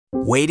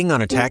Waiting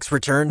on a tax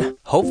return?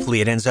 Hopefully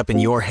it ends up in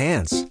your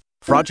hands.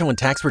 Fraudulent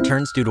tax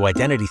returns due to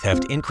identity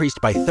theft increased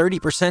by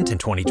 30% in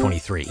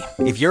 2023.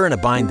 If you're in a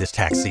bind this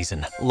tax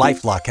season,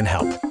 LifeLock can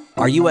help.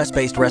 Our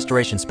U.S.-based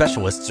restoration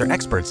specialists are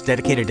experts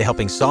dedicated to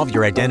helping solve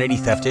your identity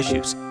theft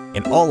issues.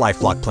 And all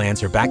LifeLock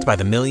plans are backed by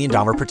the $1 Million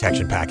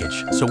Protection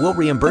Package. So we'll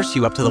reimburse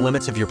you up to the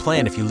limits of your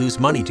plan if you lose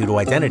money due to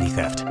identity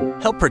theft.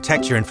 Help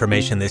protect your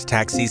information this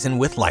tax season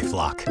with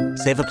LifeLock.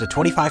 Save up to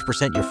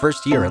 25% your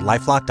first year at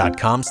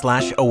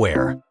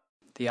LifeLock.com/aware.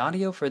 The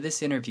audio for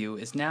this interview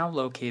is now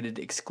located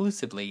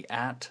exclusively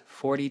at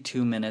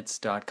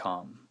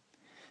 42minutes.com.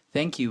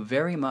 Thank you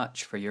very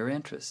much for your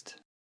interest.